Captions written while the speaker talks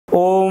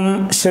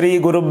ಶ್ರೀ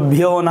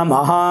ಗುರುಭ್ಯೋ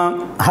ನಮಃ.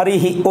 ಹರಿ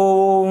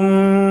ಓಂ.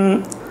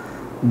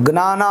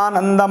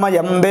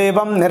 ಜ್ಞಾನಾನಂದಮಯಂ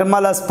ದೇವಂ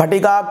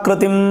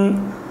ನಿರ್ಮಲಸ್ಫಟಿಕಾಕೃತಿಂ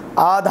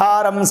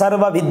ಆಧಾರಂ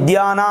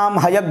ಸರ್ವವಿದ್ಯಾನಾಂ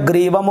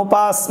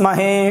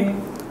ಹಯಗ್ರೀವಮುಪಾಸ್ಮಹೇ.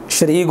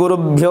 ಶ್ರೀ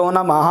ಗುರುಭ್ಯೋ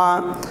ನಮಃ.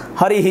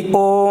 ಹರಿ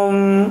ಓಂ.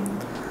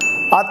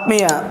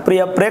 ಆತ್ಮೀಯ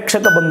ಪ್ರಿಯ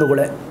ಪ್ರೇಕ್ಷಕ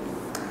ಬಂಧುಗಳೇ,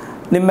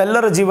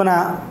 ನಿಮ್ಮೆಲ್ಲರ ಜೀವನ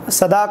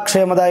ಸದಾ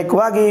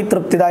ಕ್ಷೇಮದಾಯಕವಾಗಿ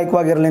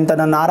ತೃಪ್ತಿದಾಯಕವಾಗಿರಲಿ ಅಂತ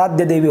ನನ್ನ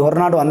ಆರಾಧ್ಯ ದೇವಿ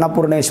ಹೊರನಾಡು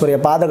ಅನ್ನಪೂರ್ಣೇಶ್ವರಿಯ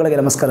ಪಾದಗಳಿಗೆ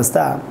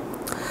ನಮಸ್ಕರಿಸ್ತಾ,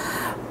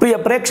 ಪ್ರಿಯ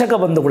ಪ್ರೇಕ್ಷಕ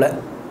ಬಂಧುಗಳೇ,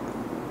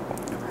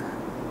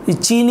 ಈ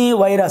ಚೀನಿ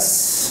ವೈರಸ್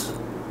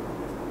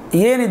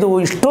ಏನಿದು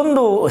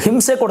ಇಷ್ಟೊಂದು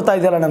ಹಿಂಸೆ ಕೊಡ್ತಾ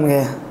ಇದೆಯಲ್ಲ,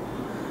 ನಮಗೆ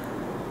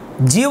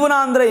ಜೀವನ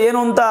ಅಂದರೆ ಏನು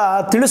ಅಂತ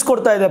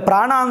ತಿಳಿಸ್ಕೊಡ್ತಾ ಇದೆ,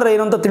 ಪ್ರಾಣ ಅಂದರೆ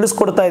ಏನು ಅಂತ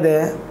ತಿಳಿಸ್ಕೊಡ್ತಾ ಇದೆ.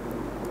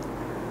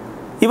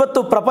 ಇವತ್ತು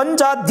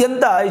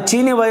ಪ್ರಪಂಚಾದ್ಯಂತ ಈ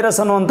ಚೀನಿ ವೈರಸ್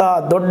ಅನ್ನುವಂಥ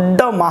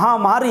ದೊಡ್ಡ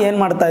ಮಹಾಮಾರಿ ಏನು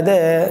ಮಾಡ್ತಾ ಇದೆ,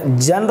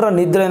 ಜನರ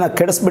ನಿದ್ರೆಯನ್ನು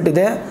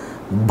ಕೆಡಿಸ್ಬಿಟ್ಟಿದೆ,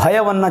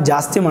 ಭಯವನ್ನು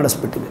ಜಾಸ್ತಿ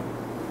ಮಾಡಿಸ್ಬಿಟ್ಟಿದೆ.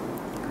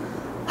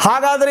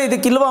 ಹಾಗಾದರೆ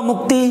ಇದಕ್ಕಿಲ್ವಾ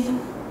ಮುಕ್ತಿ?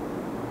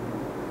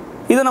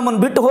 ಇದು ನಮ್ಮನ್ನು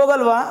ಬಿಟ್ಟು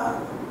ಹೋಗಲ್ವಾ?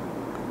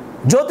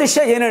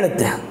 ಜ್ಯೋತಿಷ್ಯ ಏನು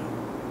ಹೇಳುತ್ತೆ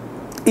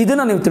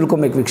ಇದನ್ನು ನೀವು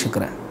ತಿಳ್ಕೊಬೇಕು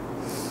ವೀಕ್ಷಕರೇ.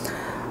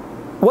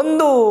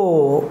 ಒಂದು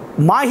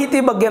ಮಾಹಿತಿ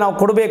ಬಗ್ಗೆ ನಾವು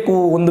ಕೊಡಬೇಕು,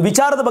 ಒಂದು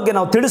ವಿಚಾರದ ಬಗ್ಗೆ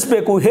ನಾವು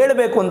ತಿಳಿಸ್ಬೇಕು,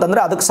 ಹೇಳಬೇಕು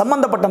ಅಂತಂದರೆ ಅದಕ್ಕೆ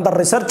ಸಂಬಂಧಪಟ್ಟಂಥ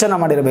ರಿಸರ್ಚನ್ನು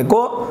ಮಾಡಿರಬೇಕು,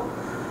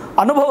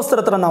 ಅನುಭವಸ್ಥರ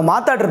ಹತ್ರ ನಾವು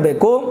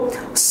ಮಾತಾಡಿರಬೇಕು.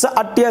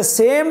 At A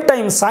same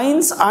time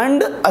science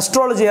and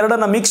astrology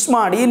ಎರಡನ್ನು ಮಿಕ್ಸ್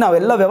ಮಾಡಿ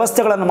ನಾವೆಲ್ಲ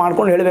ವ್ಯವಸ್ಥೆಗಳನ್ನು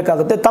ಮಾಡ್ಕೊಂಡು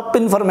ಹೇಳಬೇಕಾಗುತ್ತೆ. ತಪ್ಪು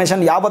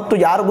ಇನ್ಫಾರ್ಮೇಷನ್ ಯಾವತ್ತೂ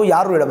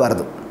ಯಾರು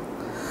ಹೇಳಬಾರ್ದು.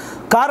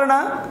 ಕಾರಣ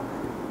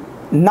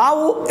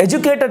ನಾವು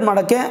ಎಜುಕೇಟೆಡ್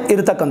ಮಾಡೋಕ್ಕೆ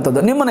ಇರತಕ್ಕಂಥದ್ದು,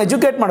 ನಿಮ್ಮನ್ನು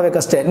ಎಜುಕೇಟ್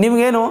ಮಾಡಬೇಕಷ್ಟೇ.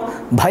 ನಿಮಗೇನು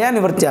ಭಯ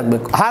ನಿವೃತ್ತಿ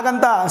ಆಗಬೇಕು,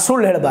 ಹಾಗಂತ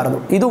ಸುಳ್ಳು ಹೇಳಬಾರ್ದು.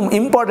 ಇದು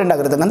ಇಂಪಾರ್ಟೆಂಟ್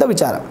ಆಗಿರತಕ್ಕಂಥ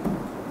ವಿಚಾರ.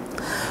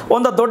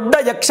 ಒಂದು ದೊಡ್ಡ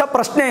ಯಕ್ಷ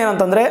ಪ್ರಶ್ನೆ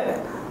ಏನಂತಂದರೆ,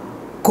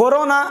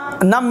 ಕೊರೋನಾ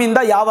ನಮ್ಮಿಂದ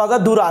ಯಾವಾಗ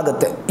ದೂರ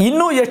ಆಗುತ್ತೆ?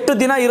 ಇನ್ನೂ ಎಷ್ಟು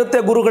ದಿನ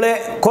ಇರುತ್ತೆ ಗುರುಗಳೇ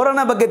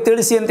ಕೊರೋನಾ ಬಗ್ಗೆ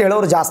ತಿಳಿಸಿ ಅಂತ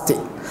ಹೇಳೋರು ಜಾಸ್ತಿ.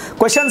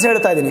 ಕ್ವೆಶನ್ಸ್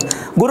ಹೇಳ್ತಾ ಇದ್ದೀನಿ,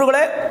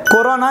 ಗುರುಗಳೇ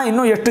ಕೊರೋನಾ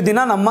ಇನ್ನೂ ಎಷ್ಟು ದಿನ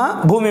ನಮ್ಮ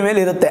ಭೂಮಿ ಮೇಲೆ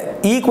ಇರುತ್ತೆ?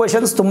 ಈ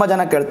ಕ್ವೆಶನ್ಸ್ ತುಂಬ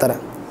ಜನ ಕೇಳ್ತಾರೆ.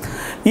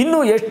 ಇನ್ನು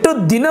ಎಷ್ಟು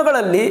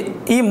ದಿನಗಳಲ್ಲಿ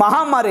ಈ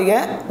ಮಹಾಮಾರಿಗೆ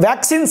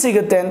ವ್ಯಾಕ್ಸಿನ್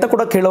ಸಿಗುತ್ತೆ ಅಂತ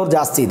ಕೂಡ ಕೇಳೋರು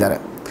ಜಾಸ್ತಿ ಇದ್ದಾರೆ.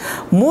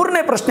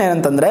 ಮೂರನೇ ಪ್ರಶ್ನೆ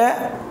ಏನಂತಂದರೆ,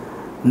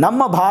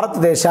 ನಮ್ಮ ಭಾರತ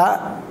ದೇಶ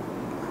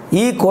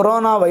ಈ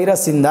ಕೊರೋನಾ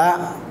ವೈರಸ್ಸಿಂದ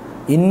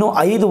ಇನ್ನೂ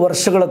 5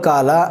 ವರ್ಷಗಳ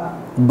ಕಾಲ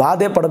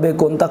ಬಾಧೆ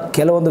ಪಡಬೇಕು ಅಂತ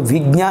ಕೆಲವೊಂದು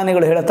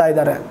ವಿಜ್ಞಾನಿಗಳು ಹೇಳ್ತಾ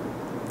ಇದ್ದಾರೆ.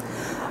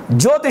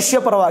 ಜ್ಯೋತಿಷ್ಯ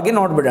ಪರವಾಗಿ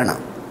ನೋಡಿಬಿಡೋಣ,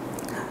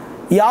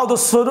 ಯಾವುದು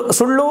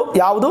ಸುಳ್ಳು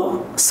ಯಾವುದು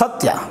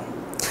ಸತ್ಯ.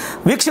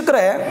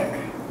 ವೀಕ್ಷಕರೇ,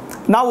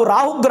 ನಾವು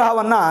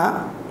ರಾಹುಗ್ರಹವನ್ನು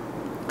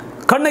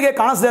ಕಣ್ಣಿಗೆ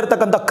ಕಾಣಿಸದೇ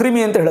ಇರತಕ್ಕಂಥ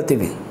ಕ್ರಿಮಿ ಅಂತ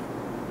ಹೇಳ್ತೀವಿ.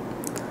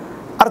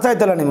 ಅರ್ಥ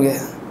ಆಯ್ತಲ್ಲ ನಿಮಗೆ?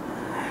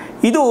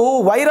 ಇದು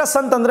ವೈರಸ್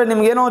ಅಂತಂದರೆ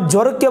ನಿಮಗೇನೋ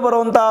ಜ್ವರಕ್ಕೆ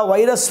ಬರುವಂಥ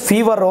ವೈರಸ್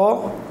ಫೀವರು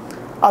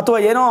ಅಥವಾ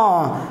ಏನೋ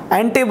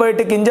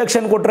ಆ್ಯಂಟಿಬಯೋಟಿಕ್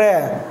ಇಂಜೆಕ್ಷನ್ ಕೊಟ್ಟರೆ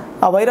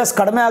ಆ ವೈರಸ್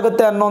ಕಡಿಮೆ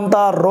ಆಗುತ್ತೆ ಅನ್ನೋಂಥ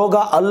ರೋಗ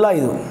ಅಲ್ಲ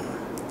ಇದು.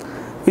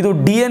 ಇದು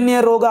DNA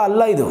ರೋಗ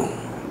ಅಲ್ಲ. ಇದು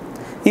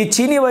ಈ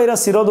ಚೀನಿ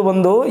ವೈರಸ್ ಇರೋದು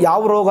ಒಂದು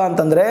ಯಾವ ರೋಗ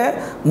ಅಂತಂದರೆ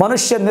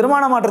ಮನುಷ್ಯ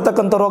ನಿರ್ಮಾಣ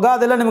ಮಾಡಿರ್ತಕ್ಕಂಥ ರೋಗ.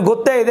 ಅದೆಲ್ಲ ನಿಮಗೆ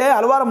ಗೊತ್ತೇ ಇದೆ,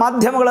 ಹಲವಾರು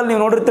ಮಾಧ್ಯಮಗಳಲ್ಲಿ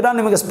ನೀವು ನೋಡಿರ್ತೀರ,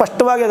 ನಿಮಗೆ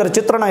ಸ್ಪಷ್ಟವಾಗಿ ಅದರ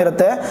ಚಿತ್ರಣ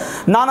ಇರುತ್ತೆ.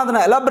 ನಾನು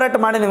ಅದನ್ನು ಎಲಾಬ್ರೇಟ್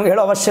ಮಾಡಿ ನಿಮಗೆ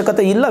ಹೇಳೋ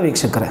ಅವಶ್ಯಕತೆ ಇಲ್ಲ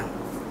ವೀಕ್ಷಕರೇ.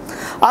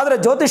 ಆದರೆ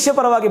ಜ್ಯೋತಿಷ್ಯ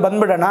ಪರವಾಗಿ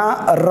ಬಂದುಬಿಡೋಣ.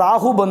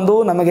 ರಾಹು ಬಂದು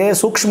ನಮಗೆ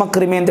ಸೂಕ್ಷ್ಮ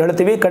ಕ್ರಿಮಿ ಅಂತ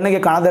ಹೇಳ್ತೀವಿ,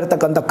 ಕಣ್ಣಿಗೆ ಕಾಣದೇ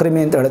ಇರತಕ್ಕಂಥ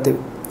ಕ್ರಿಮಿ ಅಂತ ಹೇಳ್ತೀವಿ.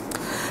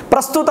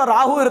 ಪ್ರಸ್ತುತ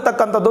ರಾಹು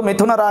ಇರತಕ್ಕಂಥದ್ದು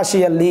ಮಿಥುನ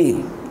ರಾಶಿಯಲ್ಲಿ.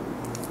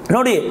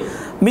 ನೋಡಿ,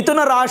 ಮಿಥುನ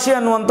ರಾಶಿ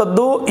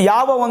ಅನ್ನುವಂಥದ್ದು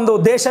ಯಾವ ಒಂದು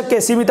ದೇಶಕ್ಕೆ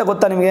ಸೀಮಿತ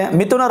ಗೊತ್ತಾ ನಿಮಗೆ?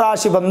 ಮಿಥುನ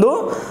ರಾಶಿ ಬಂದು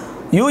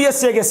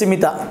USA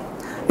ಸೀಮಿತ.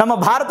 ನಮ್ಮ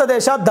ಭಾರತ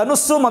ದೇಶ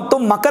ಧನುಸ್ಸು ಮತ್ತು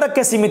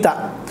ಮಕರಕ್ಕೆ ಸೀಮಿತ.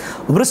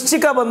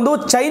 ವೃಶ್ಚಿಕ ಬಂದು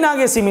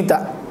ಚೈನಾಗೆ ಸೀಮಿತ.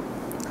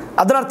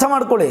 ಅದನ್ನ ಅರ್ಥ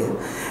ಮಾಡ್ಕೊಳ್ಳಿ.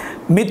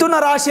 ಮಿಥುನ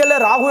ರಾಶಿಯಲ್ಲೇ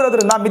ರಾಹು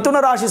ಇರೋದ್ರಿಂದ ಮಿಥುನ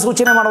ರಾಶಿ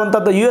ಸೂಚನೆ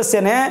ಮಾಡುವಂಥದ್ದು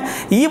USA.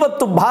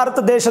 ಇವತ್ತು ಭಾರತ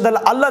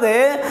ದೇಶದಲ್ಲಿ ಅಲ್ಲದೆ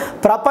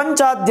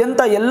ಪ್ರಪಂಚಾದ್ಯಂತ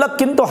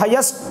ಎಲ್ಲಕ್ಕಿಂತ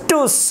ಹೈಯೆಸ್ಟ್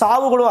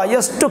ಸಾವುಗಳು,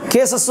 ಹೈಯೆಸ್ಟ್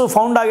ಕೇಸಸ್ಸು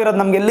ಫೌಂಡ್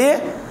ಆಗಿರೋದು ನಮಗೆಲ್ಲಿ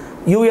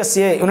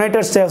USA,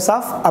 United States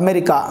of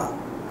America.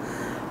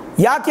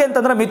 ಯಾಕೆ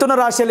ಅಂತಂದರೆ ಮಿಥುನ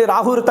ರಾಶಿಯಲ್ಲಿ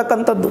ರಾಹು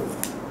ಇರತಕ್ಕಂಥದ್ದು.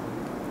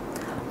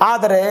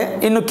 ಆದರೆ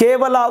ಇನ್ನು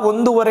ಕೇವಲ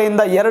 1.5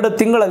 ರಿಂದ 2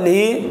 ತಿಂಗಳಲ್ಲಿ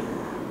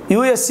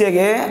USA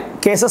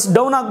ಕೇಸಸ್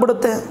ಡೌನ್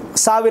ಆಗಿಬಿಡುತ್ತೆ,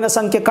 ಸಾವಿನ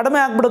ಸಂಖ್ಯೆ ಕಡಿಮೆ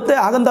ಆಗಿಬಿಡುತ್ತೆ.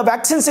 ಹಾಗಂತ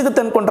ವ್ಯಾಕ್ಸಿನ್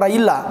ಸಿಗುತ್ತೆ ಅಂದ್ಕೊಂಡ್ರೆ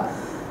ಇಲ್ಲ,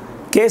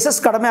 ಕೇಸಸ್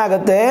ಕಡಿಮೆ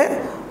ಆಗುತ್ತೆ,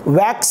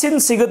 ವ್ಯಾಕ್ಸಿನ್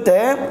ಸಿಗುತ್ತೆ.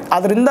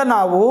 ಅದರಿಂದ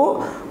ನಾವು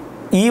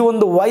ಈ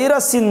ಒಂದು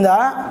ವೈರಸ್ಸಿಂದ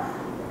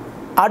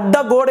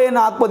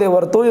ಅಡ್ಡಗೋಡೆಯನ್ನು ಹಾಕ್ಬೋದೇ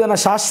ಹೊರತು ಇದನ್ನು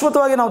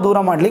ಶಾಶ್ವತವಾಗಿ ನಾವು ದೂರ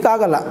ಮಾಡಲಿಕ್ಕೆ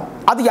ಆಗಲ್ಲ.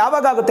 ಅದು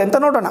ಯಾವಾಗ ಆಗುತ್ತೆ ಅಂತ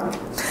ನೋಡೋಣ.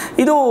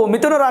 ಇದು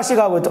ಮಿಥುನ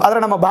ರಾಶಿಗೆ ಆಗೋಯ್ತು.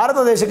 ಆದರೆ ನಮ್ಮ ಭಾರತ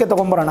ದೇಶಕ್ಕೆ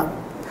ತೊಗೊಂಬರೋಣ.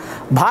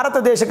 ಭಾರತ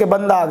ದೇಶಕ್ಕೆ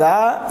ಬಂದಾಗ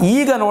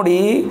ಈಗ ನೋಡಿ,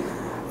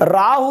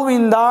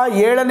 ರಾಹುವಿಂದ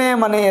 7ನೇ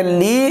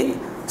ಮನೆಯಲ್ಲಿ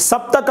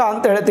ಸಪ್ತಕ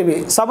ಅಂತ ಹೇಳ್ತೀವಿ,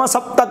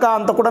 ಸಮಸಪ್ತಕ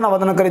ಅಂತ ಕೂಡ ನಾವು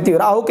ಅದನ್ನು ಕರಿತೀವಿ.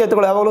 ರಾಹು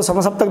ಕೇತುಗಳು ಯಾವಾಗಲೂ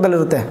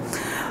ಸಮಸಪ್ತಕದಲ್ಲಿರುತ್ತೆ.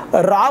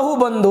 ರಾಹು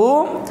ಬಂದು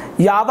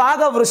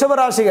ಯಾವಾಗ ವೃಷಭ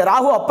ರಾಶಿಗೆ,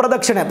 ರಾಹು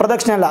ಅಪ್ರದಕ್ಷಿಣೆ,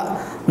 ಪ್ರದಕ್ಷಿಣೆ ಅಲ್ಲ,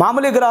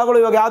 ಮಾಮೂಲಿ ಗ್ರಹಗಳು.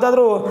 ಇವಾಗ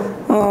ಯಾವುದಾದ್ರೂ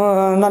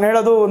ನಾನು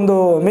ಹೇಳೋದು ಒಂದು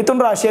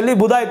ಮಿಥುನ ರಾಶಿಯಲ್ಲಿ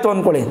ಬುಧ ಇತ್ತು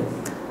ಅಂದ್ಕೊಳ್ಳಿ,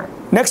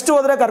 ನೆಕ್ಸ್ಟ್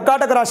ಹೋದರೆ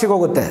ಕರ್ಕಾಟಕ ರಾಶಿಗೆ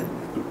ಹೋಗುತ್ತೆ,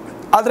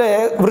 ಆದರೆ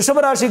ವೃಷಭ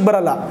ರಾಶಿಗೆ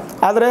ಬರಲ್ಲ.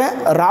 ಆದರೆ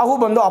ರಾಹು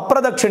ಬಂದು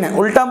ಅಪ್ರದಕ್ಷಿಣೆ,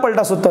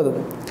 ಉಲ್ಟಾಂಪಲ್ಟಾ ಸುತ್ತೋದು.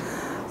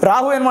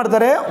 ರಾಹು ಏನು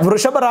ಮಾಡ್ತಾರೆ,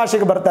 ವೃಷಭ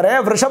ರಾಶಿಗೆ ಬರ್ತಾರೆ.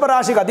 ವೃಷಭ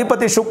ರಾಶಿಗೆ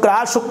ಅಧಿಪತಿ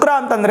ಶುಕ್ರ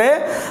ಅಂತಂದರೆ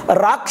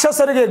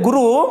ರಾಕ್ಷಸರಿಗೆ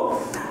ಗುರು.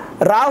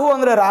 ರಾಹು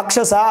ಅಂದರೆ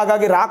ರಾಕ್ಷಸ,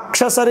 ಹಾಗಾಗಿ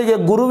ರಾಕ್ಷಸರಿಗೆ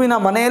ಗುರುವಿನ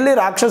ಮನೆಯಲ್ಲಿ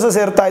ರಾಕ್ಷಸ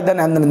ಸೇರ್ತಾ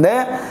ಇದ್ದಾನೆ. ಅಂದರೆ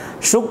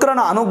ಶುಕ್ರನ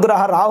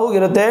ಅನುಗ್ರಹ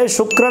ರಾಹುಗಿರುತ್ತೆ.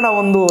 ಶುಕ್ರನ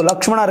ಒಂದು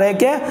ಲಕ್ಷ್ಮಣ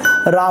ರೇಖೆ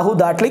ರಾಹು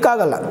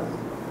ದಾಟ್ಲಿಕ್ಕಾಗಲ್ಲ.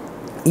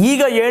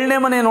 ಈಗ 7ನೇ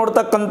ಮನೆ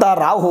ನೋಡ್ತಕ್ಕಂಥ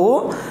ರಾಹು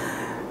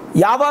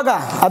ಯಾವಾಗ,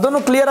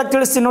 ಅದನ್ನು ಕ್ಲಿಯರಾಗಿ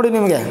ತಿಳಿಸ್ತೀನಿ ನೋಡಿ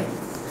ನಿಮಗೆ.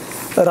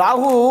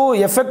 ರಾಹು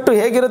ಎಫೆಕ್ಟು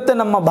ಹೇಗಿರುತ್ತೆ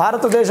ನಮ್ಮ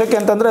ಭಾರತ ದೇಶಕ್ಕೆ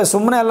ಅಂತಂದರೆ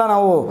ಸುಮ್ಮನೆ ಎಲ್ಲ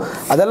ನಾವು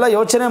ಅದೆಲ್ಲ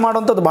ಯೋಚನೆ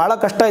ಮಾಡುವಂಥದ್ದು ಭಾಳ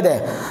ಕಷ್ಟ ಇದೆ.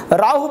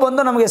 ರಾಹು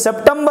ಬಂದು ನಮಗೆ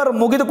ಸೆಪ್ಟೆಂಬರ್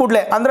ಮುಗಿದ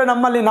ಕೂಡಲೇ, ಅಂದರೆ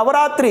ನಮ್ಮಲ್ಲಿ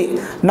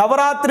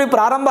ನವರಾತ್ರಿ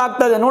ಪ್ರಾರಂಭ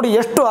ಆಗ್ತಾ ಇದೆ ನೋಡಿ.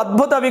 ಎಷ್ಟು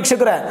ಅದ್ಭುತ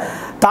ವೀಕ್ಷಕರೇ.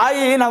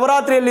 ತಾಯಿ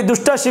ನವರಾತ್ರಿಯಲ್ಲಿ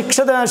ದುಷ್ಟ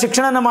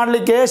ಶಿಕ್ಷಣ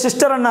ಮಾಡಲಿಕ್ಕೆ,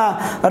 ಶಿಷ್ಟರನ್ನು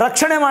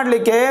ರಕ್ಷಣೆ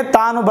ಮಾಡಲಿಕ್ಕೆ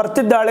ತಾನು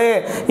ಬರ್ತಿದ್ದಾಳೆ.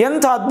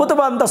 ಎಂಥ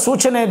ಅದ್ಭುತವಾದಂಥ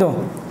ಸೂಚನೆ ಇದು.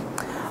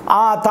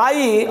 ಆ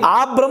ತಾಯಿ ಆ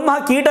ಬ್ರಹ್ಮ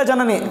ಕೀಟ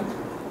ಜನನಿ,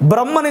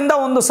 ಬ್ರಹ್ಮನಿಂದ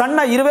ಒಂದು ಸಣ್ಣ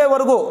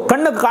ಇರುವೆವರೆಗೂ,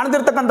 ಕಣ್ಣಿಗೆ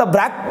ಕಾಣದಿರ್ತಕ್ಕಂಥ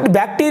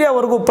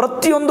ಬ್ಯಾಕ್ಟೀರಿಯಾವರೆಗೂ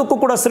ಪ್ರತಿಯೊಂದಕ್ಕೂ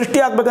ಕೂಡ ಸೃಷ್ಟಿ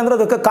ಆಗಬೇಕಂದ್ರೆ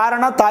ಅದಕ್ಕೆ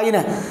ಕಾರಣ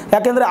ತಾಯಿನೇ.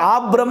 ಯಾಕೆಂದರೆ ಆ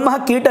ಬ್ರಹ್ಮ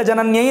ಕೀಟ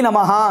ಜನನ್ಯೈ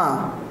ನಮಃ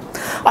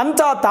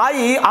ಅಂತ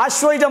ತಾಯಿ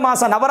ಆಶ್ವಯುಜ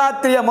ಮಾಸ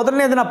ನವರಾತ್ರಿಯ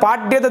ಮೊದಲನೇ ದಿನ,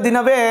 ಪಾಡ್ಯದ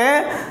ದಿನವೇ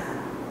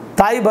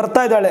ತಾಯಿ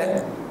ಬರ್ತಾ ಇದ್ದಾಳೆ.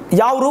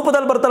 ಯಾವ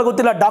ರೂಪದಲ್ಲಿ ಬರ್ತಾಳೆ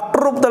ಗೊತ್ತಿಲ್ಲ.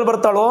 ಡಾಕ್ಟರ್ ರೂಪದಲ್ಲಿ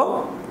ಬರ್ತಾಳೋ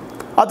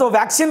ಅಥವಾ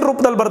ವ್ಯಾಕ್ಸಿನ್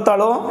ರೂಪದಲ್ಲಿ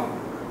ಬರ್ತಾಳೋ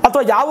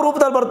ಅಥವಾ ಯಾವ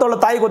ರೂಪದಲ್ಲಿ ಬರ್ತಾಳೋ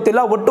ತಾಯಿ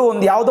ಗೊತ್ತಿಲ್ಲ. ಒಟ್ಟು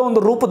ಯಾವುದೋ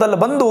ಒಂದು ರೂಪದಲ್ಲಿ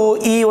ಬಂದು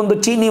ಈ ಒಂದು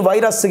ಚೀನಿ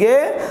ವೈರಸ್ಗೆ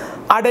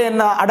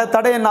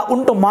ಅಡೆತಡೆಯನ್ನು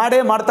ಉಂಟು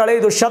ಮಾಡ್ತಾಳೆ.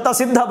 ಇದು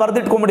ಶತಸಿದ್ಧ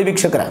ಬರೆದಿಟ್ಕೊಂಬಿಡಿ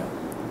ವೀಕ್ಷಕರೇ.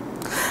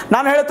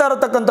 ನಾನು ಹೇಳ್ತಾ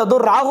ಇರತಕ್ಕಂಥದ್ದು,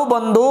 ರಾಹು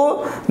ಬಂದು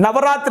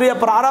ನವರಾತ್ರಿಯ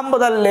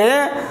ಪ್ರಾರಂಭದಲ್ಲೇ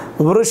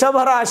ವೃಷಭ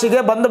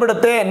ರಾಶಿಗೆ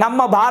ಬಂದುಬಿಡುತ್ತೆ. ನಮ್ಮ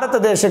ಭಾರತ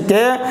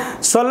ದೇಶಕ್ಕೆ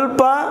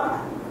ಸ್ವಲ್ಪ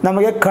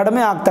ನಮಗೆ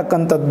ಕಡಿಮೆ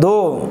ಆಗ್ತಕ್ಕಂಥದ್ದು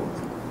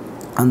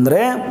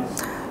ಅಂದರೆ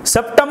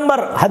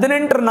ಸೆಪ್ಟೆಂಬರ್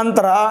 18ರ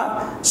ನಂತರ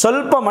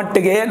ಸ್ವಲ್ಪ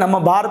ಮಟ್ಟಿಗೆ ನಮ್ಮ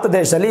ಭಾರತ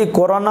ದೇಶದಲ್ಲಿ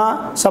ಕೊರೋನಾ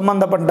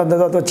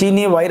ಸಂಬಂಧಪಟ್ಟಂಥದ್ದು ಅಥವಾ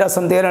ಚೀನಿ ವೈರಸ್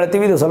ಅಂತ ಏನು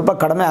ಹೇಳ್ತೀವಿ, ಇದು ಸ್ವಲ್ಪ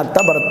ಕಡಿಮೆ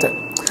ಆಗ್ತಾ ಬರುತ್ತೆ.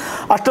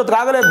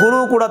 ಅಷ್ಟೊತ್ತಿಗಾಗಲೇ ಗುರು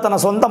ಕೂಡ ತನ್ನ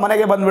ಸ್ವಂತ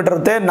ಮನೆಗೆ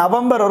ಬಂದುಬಿಟ್ಟಿರುತ್ತೆ.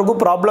 ನವೆಂಬರ್ವರೆಗೂ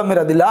ಪ್ರಾಬ್ಲಮ್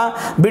ಇರೋದಿಲ್ಲ.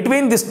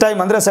 ಬಿಟ್ವೀನ್ ದಿಸ್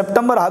ಟೈಮ್ ಅಂದರೆ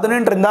ಸೆಪ್ಟೆಂಬರ್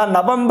 18ರಿಂದ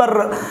ನವೆಂಬರ್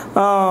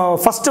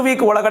ಫಸ್ಟ್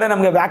ವೀಕ್ ಒಳಗಡೆ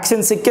ನಮಗೆ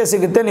ವ್ಯಾಕ್ಸಿನ್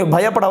ಸಿಗುತ್ತೆ. ನೀವು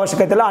ಭಯಪಡೋ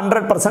ಅವಶ್ಯಕತೆ ಇಲ್ಲ,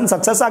 100%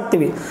 ಸಕ್ಸಸ್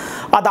ಆಗ್ತೀವಿ.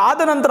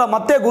 ಅದಾದ ನಂತರ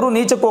ಮತ್ತೆ ಗುರು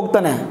ನೀಚಕ್ಕೆ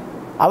ಹೋಗ್ತಾನೆ.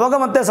 ಆವಾಗ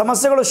ಮತ್ತೆ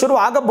ಸಮಸ್ಯೆಗಳು ಶುರು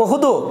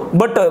ಆಗಬಹುದು.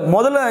 ಬಟ್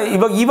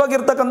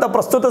ಇವಾಗಿರ್ತಕ್ಕಂಥ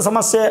ಪ್ರಸ್ತುತ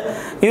ಸಮಸ್ಯೆ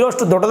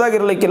ಇರೋಷ್ಟು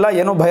ದೊಡ್ಡದಾಗಿರಲಿಕ್ಕಿಲ್ಲ,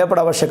 ಏನೂ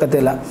ಭಯಪಡೋ ಅವಶ್ಯಕತೆ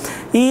ಇಲ್ಲ.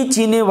 ಈ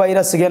ಚೀನಿ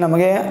ವೈರಸ್ಗೆ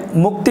ನಮಗೆ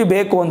ಮುಕ್ತಿ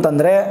ಬೇಕು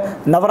ಅಂತಂದರೆ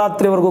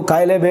ನವರಾತ್ರಿವರೆಗೂ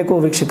ಕಾಯಲೇಬೇಕು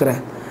ವೀಕ್ಷಕರೇ.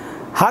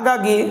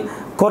 ಹಾಗಾಗಿ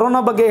ಕೊರೋನಾ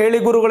ಬಗ್ಗೆ ಹೇಳಿ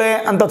ಗುರುಗಳೇ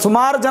ಅಂತ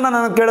ಸುಮಾರು ಜನ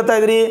ನನಗೆ ಕೇಳ್ತಾ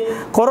ಇದ್ರಿ.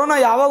 ಕೊರೋನಾ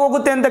ಯಾವಾಗ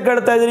ಹೋಗುತ್ತೆ ಅಂತ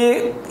ಕೇಳ್ತಾ ಇದ್ರಿ.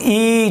 ಈ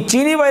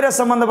ಚೀನಿ ವೈರಸ್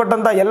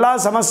ಸಂಬಂಧಪಟ್ಟಂಥ ಎಲ್ಲ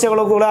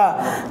ಸಮಸ್ಯೆಗಳು ಕೂಡ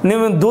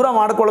ನೀವು ದೂರ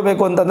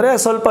ಮಾಡಿಕೊಳ್ಬೇಕು ಅಂತಂದರೆ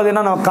ಸ್ವಲ್ಪ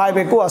ದಿನ ನಾವು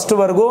ಕಾಯಬೇಕು.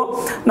 ಅಷ್ಟುವರೆಗೂ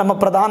ನಮ್ಮ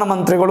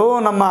ಪ್ರಧಾನಮಂತ್ರಿಗಳು,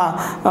 ನಮ್ಮ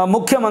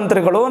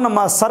ಮುಖ್ಯಮಂತ್ರಿಗಳು,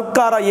 ನಮ್ಮ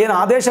ಸರ್ಕಾರ ಏನು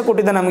ಆದೇಶ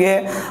ಕೊಟ್ಟಿದೆ ನಮಗೆ,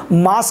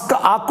 ಮಾಸ್ಕ್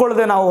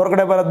ಹಾಕ್ಕೊಳ್ಳದೆ ನಾವು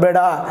ಹೊರಗಡೆ ಬರೋದು ಬೇಡ,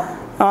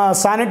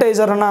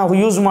 ಸ್ಯಾನಿಟೈಸರನ್ನು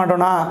ಯೂಸ್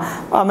ಮಾಡೋಣ,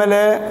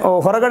 ಆಮೇಲೆ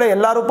ಹೊರಗಡೆ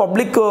ಎಲ್ಲರೂ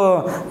ಪಬ್ಲಿಕ್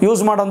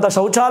ಯೂಸ್ ಮಾಡೋಂಥ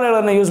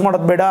ಶೌಚಾಲಯಗಳನ್ನು ಯೂಸ್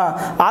ಮಾಡೋದು ಬೇಡ,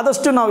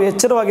 ಆದಷ್ಟು ನಾವು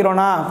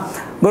ಎಚ್ಚರವಾಗಿರೋಣ.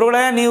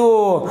 ಗುರುಗಳೇ, ನೀವು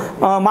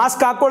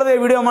ಮಾಸ್ಕ್ ಹಾಕ್ಕೊಳ್ಳದೆ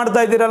ವಿಡಿಯೋ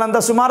ಮಾಡ್ತಾ ಇದ್ದೀರಲ್ಲ ಅಂತ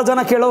ಸುಮಾರು ಜನ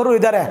ಕೇಳೋರು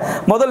ಇದ್ದಾರೆ.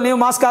 ಮೊದಲು ನೀವು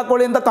ಮಾಸ್ಕ್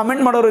ಹಾಕ್ಕೊಳ್ಳಿ ಅಂತ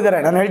ಕಮೆಂಟ್ ಮಾಡೋರು ಇದ್ದಾರೆ.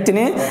 ನಾನು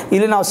ಹೇಳ್ತೀನಿ,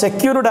 ಇಲ್ಲಿ ನಾವು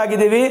ಸೆಕ್ಯೂರ್ಡ್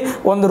ಆಗಿದ್ದೀವಿ.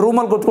 ಒಂದು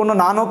ರೂಮಲ್ಲಿ ಕೂತ್ಕೊಂಡು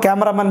ನಾನು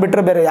ಕ್ಯಾಮ್ರಾಮನ್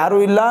ಬಿಟ್ಟರೆ ಬೇರೆ ಯಾರೂ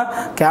ಇಲ್ಲ.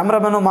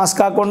 ಕ್ಯಾಮ್ರಾಮನ್ನು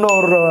ಮಾಸ್ಕ್ ಹಾಕ್ಕೊಂಡು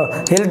ಅವರು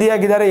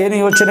ಹೆಲ್ದಿಯಾಗಿದ್ದಾರೆ, ಏನು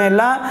ಯೋಚನೆ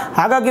ಇಲ್ಲ.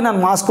 ಹಾಗಾಗಿ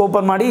ನಾನು ಮಾಸ್ಕ್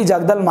ಓಪನ್ ಮಾಡಿ ಈ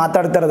ಜಾಗದಲ್ಲಿ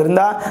ಮಾತಾಡ್ತಾ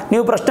ಇರೋದ್ರಿಂದ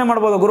ನೀವು ಪ್ರಶ್ನೆ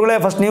ಮಾಡ್ಬೋದು, ಗುರುಗಳೇ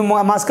ಫಸ್ಟ್ ನೀವು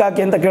ಮಾಸ್ಕ್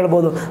ಹಾಕಿ ಅಂತ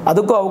ಕೇಳ್ಬೋದು.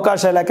 ಅದಕ್ಕೂ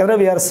ಅವಕಾಶ ಇಲ್ಲ, ಯಾಕೆಂದರೆ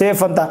ವಿ ಆರ್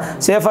ಸೇಫ್ ಅಂತ.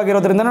 ಸೇಫ್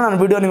ಆಗಿರೋದ್ರಿಂದ ನಾನು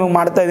ವಿಡಿಯೋ ನಿಮಗೆ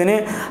ಮಾಡ್ತಾ ಇದ್ದೀನಿ.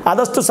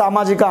 ಆದಷ್ಟು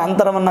ಸಾಮಾಜಿಕ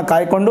ಅಂತರವನ್ನು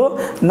ಕಾಯ್ಕೊಂಡು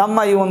ನಮ್ಮ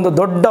ಈ ಒಂದು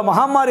ದೊಡ್ಡ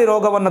ಮಹಾಮಾರಿ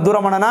ರೋಗವನ್ನು ದೂರ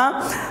ಮಾಡೋಣ.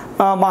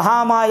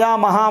 ಮಹಾಮಾಯ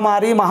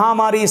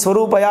ಮಹಾಮಾರಿ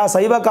ಸ್ವರೂಪಯ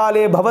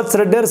ಶೈವಕಾಲೇ ಭವತ್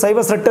ಶೈವ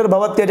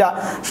ಭವತ್ಯಜ.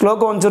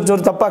 ಶ್ಲೋಕ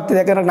ಒಂಚೂರು ತಪ್ಪಾಗ್ತಿದೆ,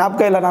 ಯಾಕೆಂದರೆ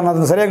ಜ್ಞಾಪಕ ಇಲ್ಲ, ನಾನು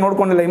ಅದನ್ನು ಸರಿಯಾಗಿ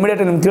ನೋಡ್ಕೊಂಡಿಲ್ಲ.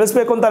 ಇಮಿಡಿಯೇಟ್ ನಿಮ್ಗೆ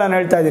ತಿಳಿಸ್ಬೇಕು ಅಂತ ನಾನು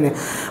ಹೇಳ್ತಾ ಇದ್ದೀನಿ.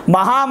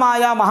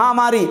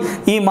 ಮಹಾಮಾರಿ,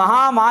 ಈ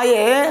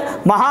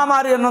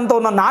ಮಹಾಮಾರಿ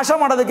ಅನ್ನೋಂಥವನ್ನ ನಾಶ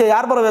ಮಾಡೋದಕ್ಕೆ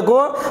ಯಾರು ಬರಬೇಕು?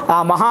 ಆ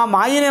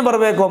ಮಹಾಮಾಯಿನೇ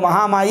ಬರಬೇಕು.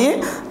 ಮಹಾಮಾಯಿ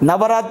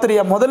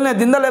ನವರಾತ್ರಿಯ ಮೊದಲನೇ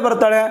ದಿನದಲ್ಲೇ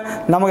ಬರ್ತಾಳೆ.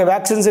 ನಮಗೆ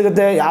ವ್ಯಾಕ್ಸಿನ್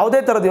ಸಿಗುತ್ತೆ.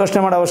 ಯಾವುದೇ ಥರದ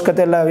ಯೋಚನೆ ಮಾಡೋ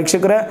ಅವಶ್ಯಕತೆ ಇಲ್ಲ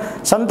ವೀಕ್ಷಕರೇ.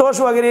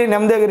 ಸಂತೋಷವಾಗಿರಿ,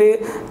 ನೆಮ್ಮದಿಯಾಗಿರಿ.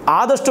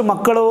 ಆದಷ್ಟು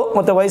ಮಕ್ಕಳು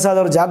ಮತ್ತು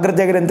ವಯಸ್ಸಾದವರು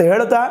ಜಾಗೃತಿಯಾಗಿರಿ ಅಂತ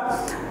ಹೇಳ್ತಾ,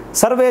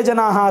 ಸರ್ವೇ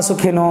ಜನಾಃ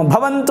ಸುಖಿನೋ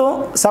ಭವಂತು,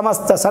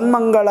 ಸಮಸ್ತ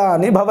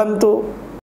ಸನ್ಮಂಗಳಾನಿ ಭವಂತು.